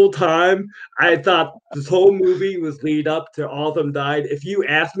 the whole time, I thought this whole movie was lead up to all of them died. If you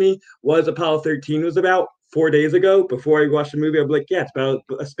asked me what Apollo 13 was about 4 days ago, before I watched the movie, I'd be like, yeah, it's about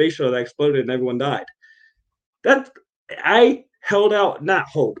a space shuttle that exploded and everyone died. I held out, not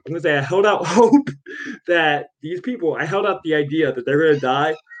hope. I'm gonna say I held out hope that these people, I held out the idea that they're gonna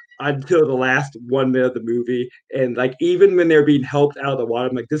die until the last 1 minute of the movie. And like, even when they're being helped out of the water,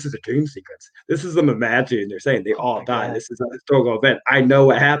 I'm like, this is a dream sequence. This is them imagining they're saying they all die. God. This is a historical event. I know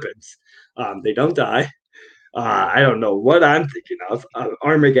what happens. They don't die. I don't know what I'm thinking of.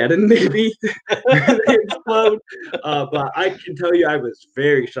 Armageddon, maybe. They explode. But I can tell you, I was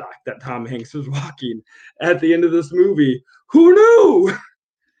very shocked that Tom Hanks was walking at the end of this movie. Who knew?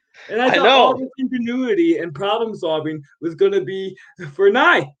 And I thought all this ingenuity and problem solving was going to be for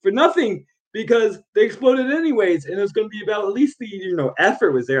nothing, because they exploded anyways, and it was going to be about, at least the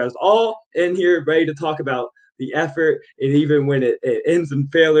effort was there. I was all in here ready to talk about the effort, and even when it ends in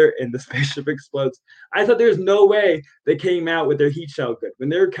failure and the spaceship explodes, I thought there's no way they came out with their heat shell good. When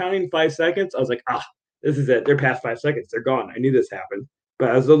they were counting 5 seconds, I was like, this is it. They're past 5 seconds. They're gone. I knew this happened. But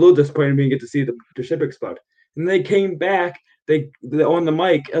I was a little disappointed when we get to see the ship explode. And they came back. They on the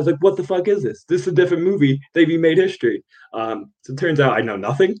mic. I was like, what the fuck is this? This is a different movie. They made history. So it turns out I know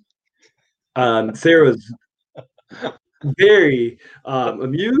nothing. Sarah was very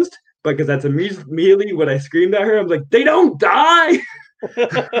amused, because that's immediately what I screamed at her. I'm like, they don't die.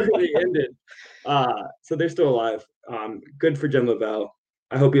 They ended. So they're still alive. Good for Jim Lavelle.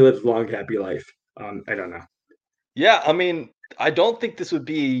 I hope he lives a long, happy life. I don't know. Yeah, I mean, I don't think this would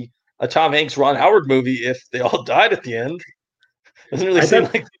be a Tom Hanks, Ron Howard movie if they all died at the end. Doesn't really seem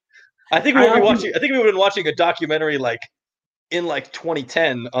like. I think we would be watching. I think we would have been watching a documentary like in like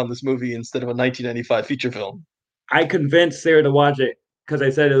 2010 on this movie instead of a 1995 feature film. I convinced Sarah to watch it because I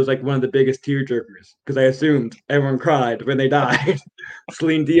said it was like one of the biggest tearjerkers, because I assumed everyone cried when they died.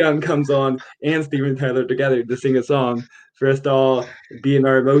 Celine Dion comes on and Steven Tyler together to sing a song for us to all be in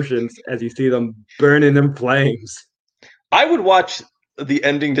our emotions as you see them burning in flames. I would watch the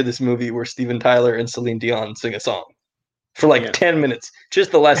ending to this movie where Steven Tyler and Celine Dion sing a song for like 10 minutes.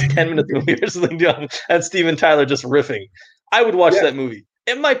 Just the last 10 minutes of the movie is Celine Dion and Steven Tyler just riffing. I would watch that movie.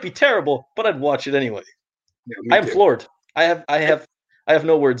 It might be terrible, but I'd watch it anyway. Yeah, I'm floored. I have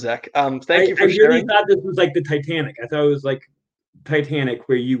no words, Zach. Thank you for sharing. I really thought this was like the Titanic. I thought it was like Titanic,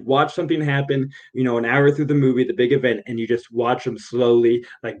 where you watch something happen, an hour through the movie, the big event, and you just watch them slowly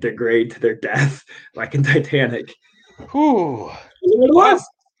like degrade to their death, like in Titanic. Whew. It was.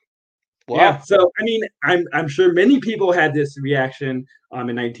 Wow. Yeah. So I mean, I'm sure many people had this reaction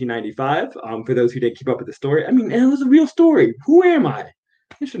in 1995. For those who didn't keep up with the story, I mean, it was a real story. Who am I?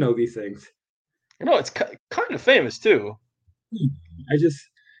 I should know these things. It's kind of famous too.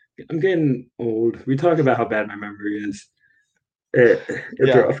 I'm getting old. We talk about how bad my memory is.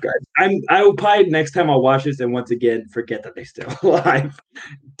 It's rough, guys. I will probably next time I'll watch this and once again forget that they're still alive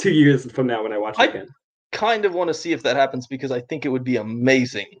 2 years from now when I watch it again. Kind of want to see if that happens because I think it would be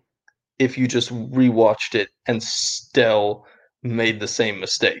amazing if you just rewatched it and still made the same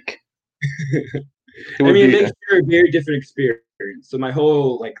mistake. It makes for a very different experience. So my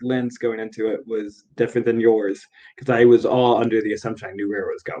whole lens going into it was different than yours because I was all under the assumption I knew where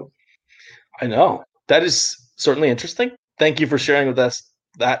it was going. I know. That is certainly interesting. Thank you for sharing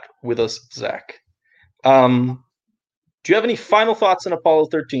that with us, Zach. Do you have any final thoughts on Apollo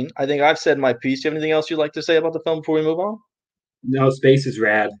 13? I think I've said my piece. Do you have anything else you'd like to say about the film before we move on? No, space is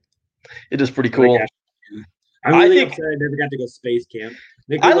rad. It is pretty cool. I'm really upset I never got to go space camp.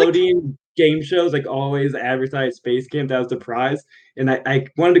 Nickelodeon game shows always advertise space camp. That was the prize. And I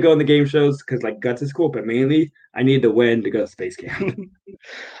wanted to go in the game shows because Guts is cool, but mainly I need to win to go to space camp.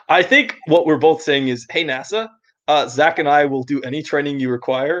 I think what we're both saying is, hey, NASA, Zach and I will do any training you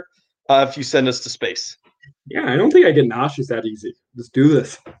require if you send us to space. Yeah, I don't think I get nauseous that easy. Let's do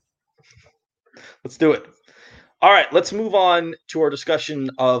this. Let's do it. All right, let's move on to our discussion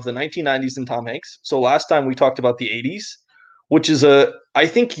of the 1990s and Tom Hanks. So last time we talked about the 80s, which is I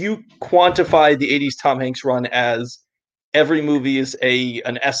think you quantified the 80s Tom Hanks run as every movie is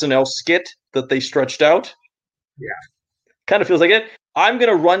an SNL skit that they stretched out. Yeah. Kind of feels like it. I'm going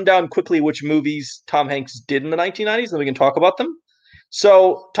to run down quickly which movies Tom Hanks did in the 1990s, and then we can talk about them.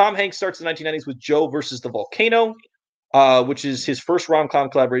 So Tom Hanks starts in the 1990s with Joe versus the Volcano, which is his first rom-com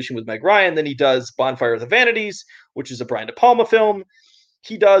collaboration with Meg Ryan. Then he does Bonfire of the Vanities, which is a Brian De Palma film.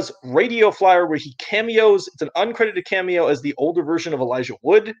 He does Radio Flyer, where he cameos. It's an uncredited cameo as the older version of Elijah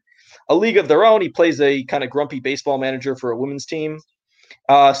Wood. A League of Their Own, he plays a kind of grumpy baseball manager for a women's team.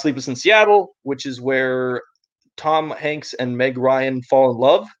 Sleepless in Seattle, which is where Tom Hanks and Meg Ryan fall in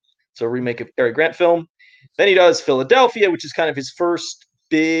love. It's a remake of Cary Grant film. Then he does Philadelphia, which is kind of his first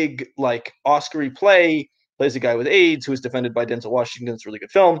big Oscar-y play. Plays a guy with AIDS who is defended by Denzel Washington. It's a really good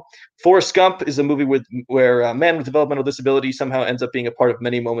film. Forrest Gump is a movie where a man with developmental disability somehow ends up being a part of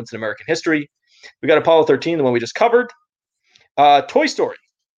many moments in American history. We got Apollo 13, the one we just covered. Toy Story,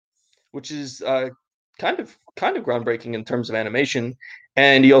 which is kind of groundbreaking in terms of animation.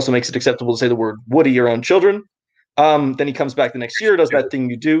 And he also makes it acceptable to say the word Woody around children. Then he comes back the next year, does That Thing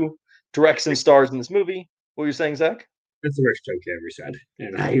You Do, directs and stars in this movie. What were you saying, Zach? That's the worst joke you ever said,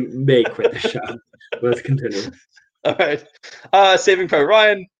 and I may quit the show. Let's continue. All right. Saving Private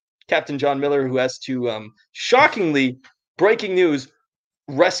Ryan, Captain John Miller, who has to, shockingly, breaking news,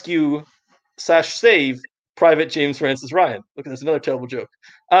 rescue/save Private James Francis Ryan. Look, that's another terrible joke.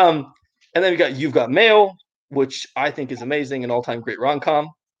 And then we got You've Got Mail, which I think is amazing, an all-time great rom-com.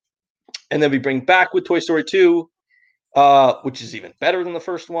 And then we bring back with Toy Story 2, which is even better than the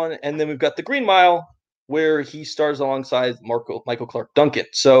first one. And then we've got The Green Mile, where he stars alongside Michael Clark Duncan.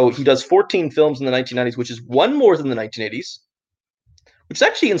 So he does 14 films in the 1990s, which is one more than the 1980s, which is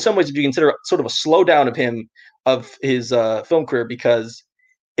actually in some ways, if you consider sort of a slowdown of his film career, because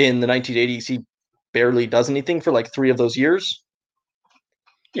in the 1980s, he barely does anything for 3 of those years.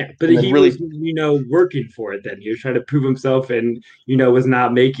 Yeah, but he really was, working for it then. He was trying to prove himself and, was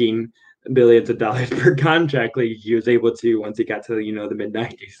not making billions of dollars per contract like he was able to once he got to, the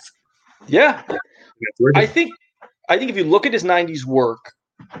mid-90s. Yeah. I think if you look at his 90s work,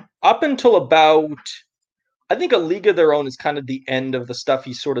 up until about, I think A League of Their Own is kind of the end of the stuff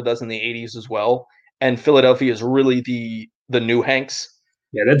he sort of does in the 80s as well. And Philadelphia is really the new Hanks.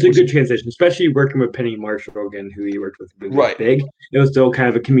 Yeah, that's a good transition, especially working with Penny Marshall again, who he worked with really big. It was still kind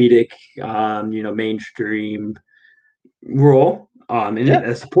of a comedic, mainstream role, and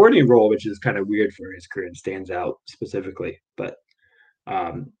a supporting role, which is kind of weird for his career and stands out specifically. But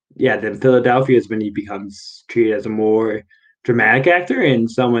then Philadelphia is when he becomes treated as a more dramatic actor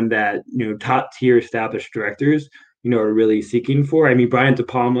and someone that top tier established directors are really seeking for. I mean, Brian De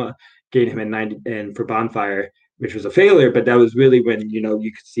Palma getting him in 90 and for Bonfire which was a failure. But that was really when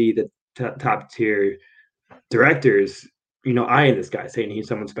you could see the top tier directors, eyeing this guy, saying he's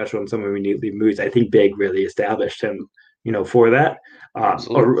someone special and someone we need to leave movies. I think Big really established him, for that.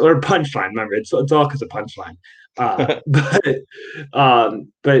 Absolutely. Or Punchline. Remember, it's all because of Punchline.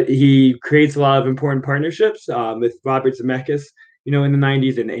 But he creates a lot of important partnerships with Robert Zemeckis, in the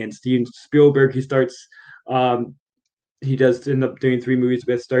 '90s, and Steven Spielberg. He does end up doing 3 movies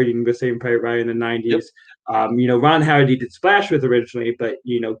with, starting with Saving Private Ryan in the Yep. '90s. Ron Howard he did Splash with originally, but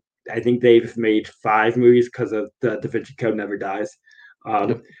I think they've made 5 movies because of the Da Vinci Code Never Dies. Um,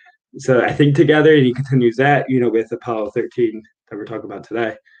 Yep. so I think together, and he continues that, with Apollo 13 that we're talking about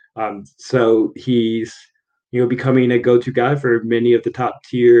today. So he's, becoming a go-to guy for many of the top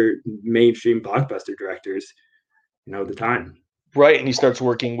tier mainstream blockbuster directors, of the time. Right, and he starts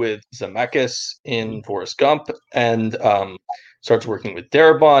working with Zemeckis in Forrest Gump, and starts working with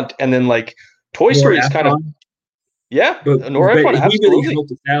Darabont, and then like Toy Nora Story is kind of, Ephron, yeah, but Nora but Ephron, he really absolutely.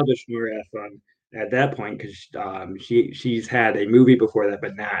 helped establish Nora Ephron at that point because she's had a movie before that,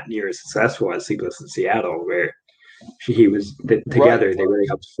 but not near as successful as Sleepless in Seattle, where he was Right. together. They really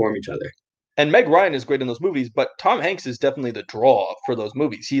helped form each other. And Meg Ryan is great in those movies, but Tom Hanks is definitely the draw for those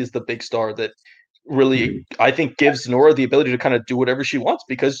movies. He is the big star that really, Mhm. I think, gives Nora the ability to kind of do whatever she wants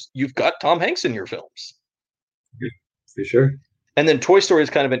because you've got Tom Hanks in your films. For sure. And then Toy Story is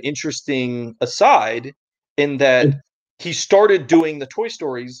kind of an interesting aside in that he started doing the Toy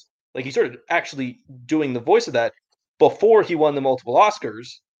Stories, like he started actually doing the voice of that before he won the multiple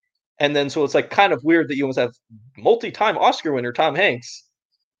Oscars. And then so it's like kind of weird that you almost have multi-time Oscar winner Tom Hanks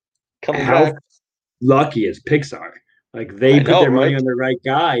coming How back. lucky is Pixar? Like they I put know, their money right? on the right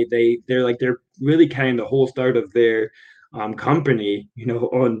guy. They're really kind of the whole start of their company,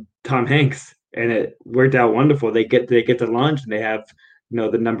 on Tom Hanks, and it worked out wonderful. They get to launch and they have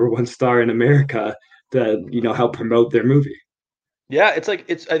the number one star in America to help promote their movie. Yeah, it's like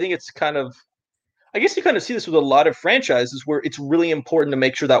I think it's kind of, I guess you kind of see this with a lot of franchises where it's really important to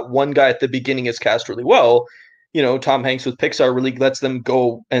make sure that one guy at the beginning is cast really well. Tom Hanks with Pixar really lets them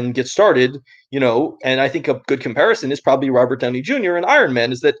go and get started, and I think a good comparison is probably Robert Downey Jr. in Iron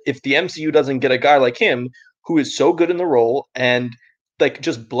Man, is that if the MCU doesn't get a guy like him who is so good in the role and like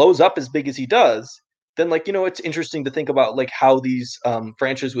just blows up as big as he does, then like, it's interesting to think about like how these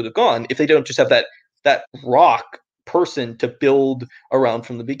franchises would have gone if they don't just have that rock person to build around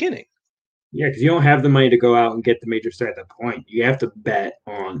from the beginning. Yeah, because you don't have the money to go out and get the major star at that point. You have to bet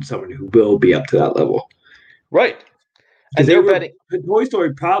on someone who will be up to that level. Right. Because And they they're were betting. Toy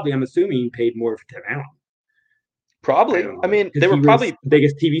Story probably, I'm assuming, paid more for Tim Allen. I Probably. don't I know mean, because he was the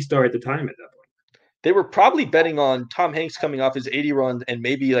biggest TV star at the time at that point. they were probably betting on Tom Hanks coming off his 80 run and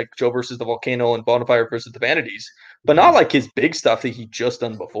maybe like Joe versus the Volcano and Bonfire versus the Vanities, but not like his big stuff that he just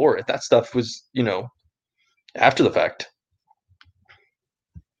done before it. That stuff was, after the fact.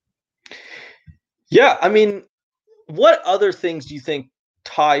 Yeah, I mean, what other things do you think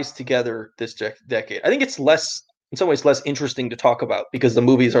ties together this decade? I think it's less, in some ways, less interesting to talk about because the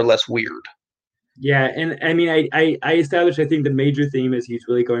movies are less weird. Yeah, and I mean, I established. I think the major theme is he's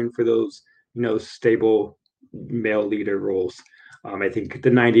really going for those stable male leader roles. I think the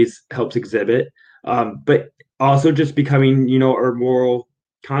 '90s helps exhibit, but also just becoming our moral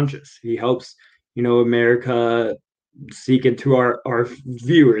conscious. He helps America seek into our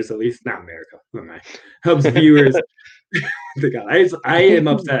viewers, at least not America. Who am I? Helps viewers. The God, I am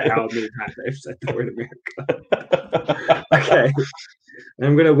upset how many times I've said the word America. Okay,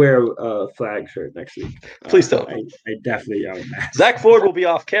 I'm gonna wear a flag shirt next week. Please don't. I definitely own that. Zach Ford will be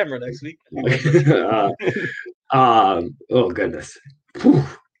off camera next week. Oh goodness, Whew,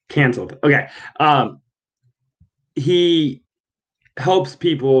 canceled. Okay, he helps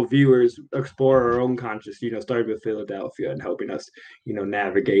people, viewers, explore our own conscious. Started with Philadelphia and helping us,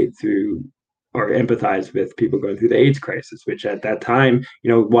 navigate through or empathize with people going through the AIDS crisis, which at that time,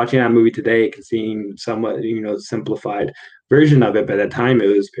 watching that movie today can seem somewhat, simplified version of it, but at that time it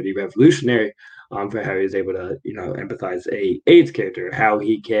was pretty revolutionary for how he was able to, empathize a AIDS character, how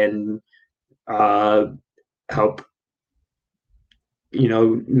he can help,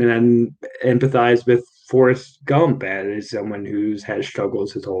 and then empathize with Forrest Gump as someone who's had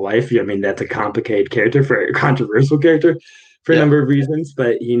struggles his whole life. I mean, that's a complicated character for a controversial character for a Yeah. number of reasons,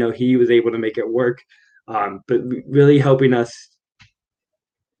 but he was able to make it work. But really helping us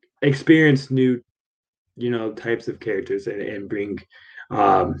experience new, types of characters and bring,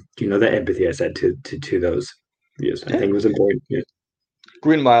 that empathy I said to those views. I Yeah. think was important. Yeah.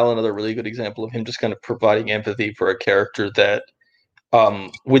 Green Mile, another really good example of him just kind of providing empathy for a character that,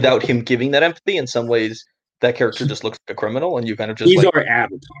 without him giving that empathy, in some ways that character just looks like a criminal, and you kind of just He's like, our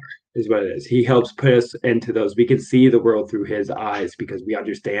avatar, is what it is. He helps put us into those. We can see the world through his eyes because we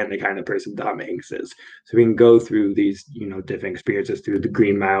understand the kind of person Tom Hanks is. So we can go through these, different experiences through the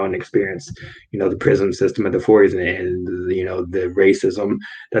Green Mile and experience, the prison system of the 40s and the racism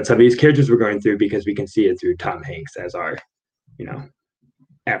that some of these characters were going through because we can see it through Tom Hanks as our,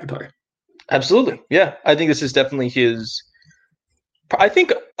 avatar. absolutely, yeah. I think this is definitely his. I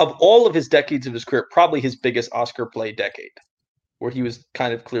think of all of his decades of his career, probably his biggest Oscar play decade, where he was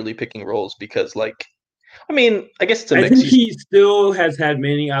kind of clearly picking roles because, like, I mean, I guess it's a I mix. think he still has had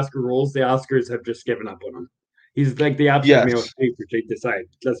many Oscar roles. The Oscars have just given up on him. He's like the opposite of Meryl Yes, Streep, which they decide,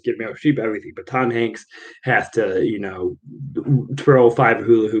 let's give Meryl Streep everything. But Tom Hanks has to, twirl 5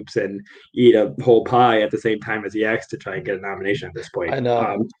 hula hoops and eat a whole pie at the same time as he acts to try and get a nomination at this point. I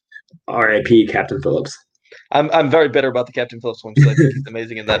know. R.I.P. Captain Phillips. I'm very bitter about the Captain Phillips one because I think he's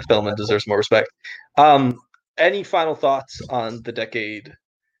amazing in that film and deserves more respect. Any final thoughts on the decade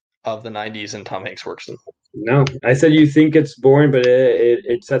of the '90s and Tom Hanks works? No, I said you think it's boring, but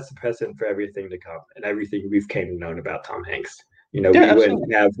it sets the precedent for everything to come and everything we've came to know about Tom Hanks. Yeah, We absolutely.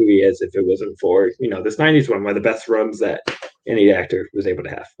 wouldn't have who he is if it wasn't for this '90s one of the best runs that any actor was able to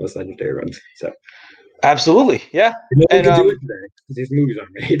have, most legendary runs. So Absolutely, yeah. no one And can do it today because these movies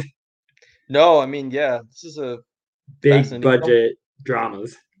aren't made. no, I mean, yeah, this is a Big fascinating film. budget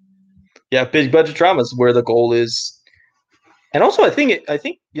dramas. Yeah, big budget dramas where the goal is, and also I think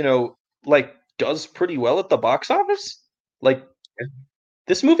like does pretty well at the box office. Like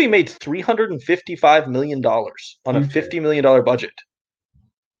this movie made $355 million on a $50 million budget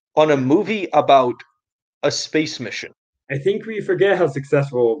on a movie about a space mission. I think we forget how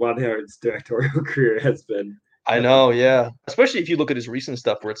successful Ron Howard's directorial career has been. I know, yeah. Especially if you look at his recent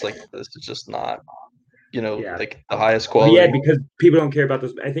stuff where it's like this is just not, like the highest quality. Yeah, because people don't care about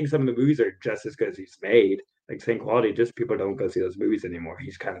those. I think some of the movies are just as good as he's made, like same quality. Just people don't go see those movies anymore.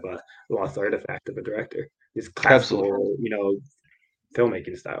 He's kind of a lost artifact of a director. His classical,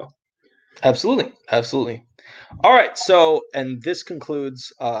 filmmaking style. Absolutely, absolutely. All right, so and this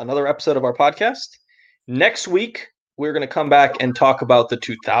concludes another episode of our podcast. Next week we're going to come back and talk about the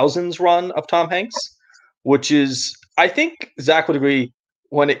 2000s run of Tom Hanks, which is, I think Zach would agree,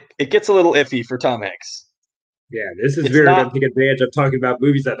 when it gets a little iffy for Tom Hanks. Yeah, this is we're going to take advantage of talking about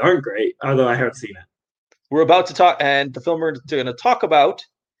movies that aren't great, although I haven't seen it. We're about to talk, and the film we're going to talk about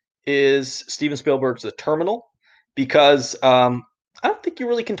is Steven Spielberg's The Terminal, because I don't think you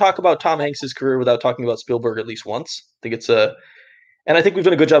really can talk about Tom Hanks' career without talking about Spielberg at least once. I think and I think we've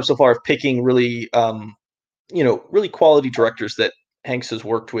done a good job so far of picking really, really quality directors that Hanks has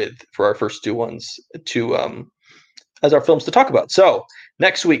worked with for our first two ones as our films to talk about. So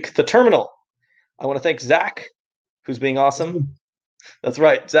next week, The Terminal. I want to thank Zach, who's being awesome. That's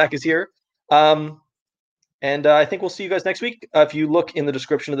right. Zach is here. And I think we'll see you guys next week. If you look in the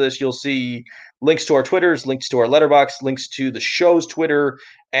description of this, you'll see links to our Twitters, links to our Letterboxd, links to the show's Twitter,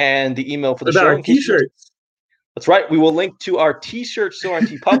 and the email for the show. Our T-shirts. That's right. We will link to our T-shirt store on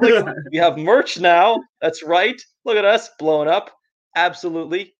TeePublic. We have merch now. That's right. Look at us blowing up.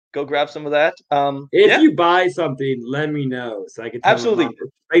 Absolutely. Go grab some of that. If you buy something, let me know so I can tell absolutely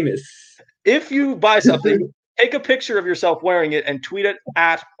famous. If you buy something, take a picture of yourself wearing it and tweet it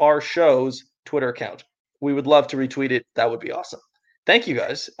at our show's Twitter account. We would love to retweet it. That would be awesome. Thank you,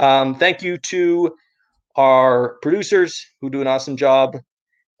 guys. Thank you to our producers who do an awesome job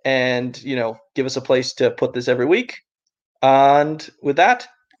and, give us a place to put this every week. And with that,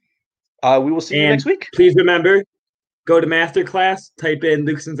 we will see you next week. Please remember, go to Masterclass, type in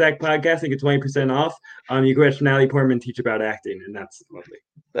Lucas and Zach podcast and get 20% off. You can watch Natalie Portman teach about acting, and that's lovely.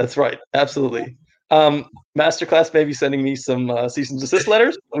 That's right. Absolutely. Masterclass may be sending me some cease and desist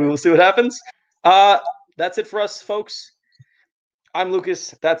letters. We will see what happens. That's it for us, folks. I'm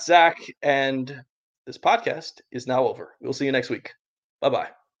Lucas. That's Zach. And this podcast is now over. We'll see you next week. Bye-bye.